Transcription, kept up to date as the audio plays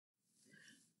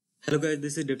Hello guys,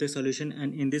 this is Devtech Solution,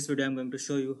 and in this video I'm going to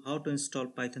show you how to install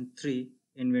Python 3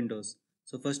 in Windows.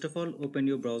 So first of all, open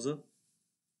your browser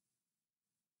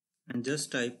and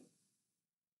just type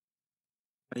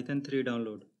Python 3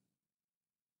 download.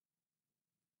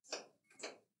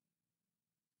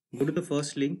 Go to the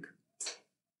first link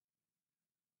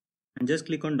and just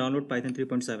click on download Python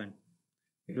 3.7.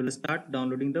 It will start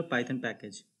downloading the Python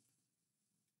package.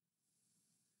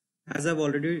 As I've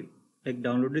already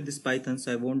downloaded this Python,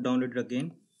 so I won't download it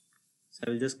again. So I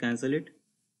will just cancel it,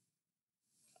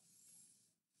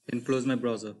 then close my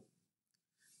browser.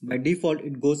 By default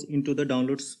it goes into the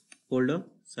downloads folder,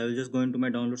 so I will just go into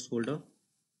my downloads folder.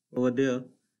 Over there,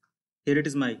 here it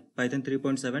is, my Python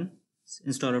 3.7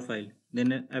 installer file.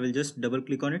 Then I will just double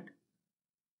click on it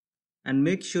and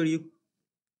make sure you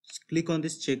click on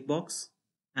this checkbox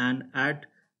and add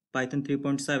Python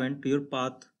 3.7 to your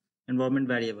path environment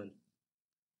variable.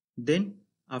 Then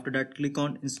after that, click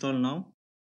on install now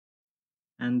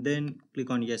and then click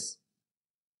on yes.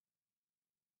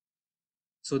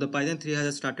 So the Python 3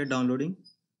 has started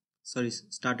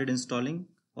installing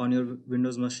on your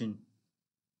Windows machine.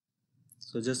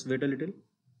 So just wait a little.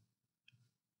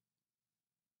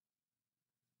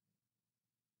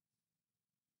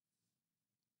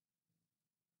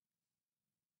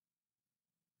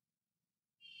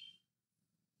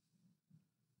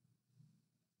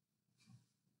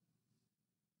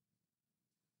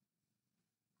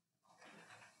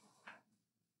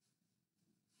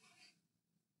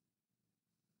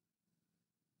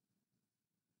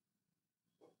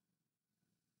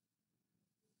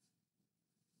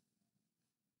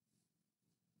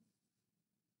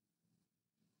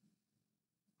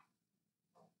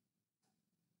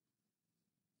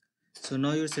 So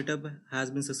now your setup has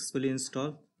been successfully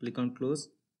installed. Click on close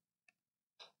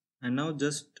and now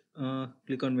just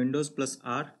click on Windows plus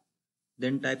R,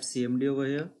 then type CMD over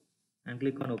here and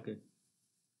click on OK.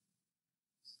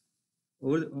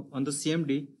 Over on the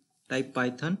CMD, type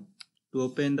Python to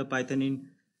open the Python in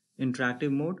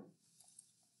interactive mode.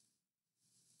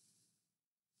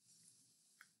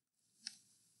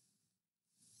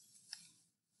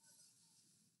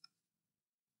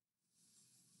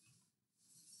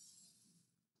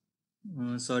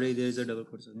 Sorry, there is a double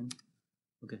quotes again.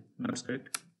 Okay, now it's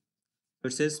correct.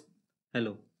 It says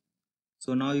hello.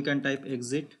 So now you can type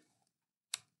exit,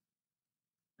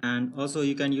 and also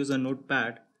you can use a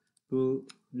notepad to,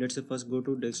 let's say, first go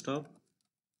to desktop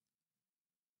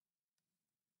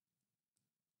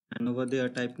and over there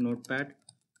type notepad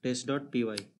test.py.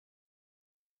 It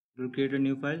will create a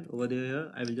new file. Over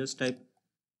there I will just type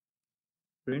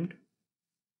print,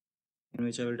 in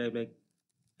which I will type like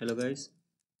hello guys,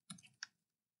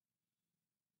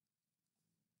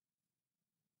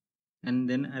 and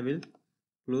then I will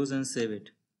close and save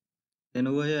it. Then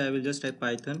over here I will just type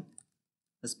Python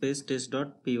space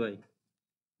test.py,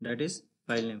 that is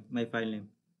my file name,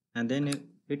 and then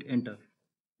hit enter.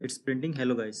 It's printing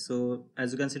hello guys. So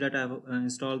as you can see that I have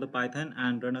installed the Python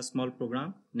and run a small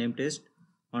program named test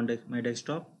on my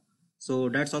desktop. So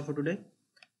that's all for today.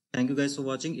 Thank you guys for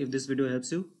watching. If this video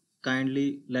helps you,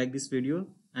 kindly like this video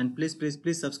and please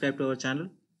subscribe to our channel.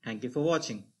 Thank you for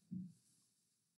watching.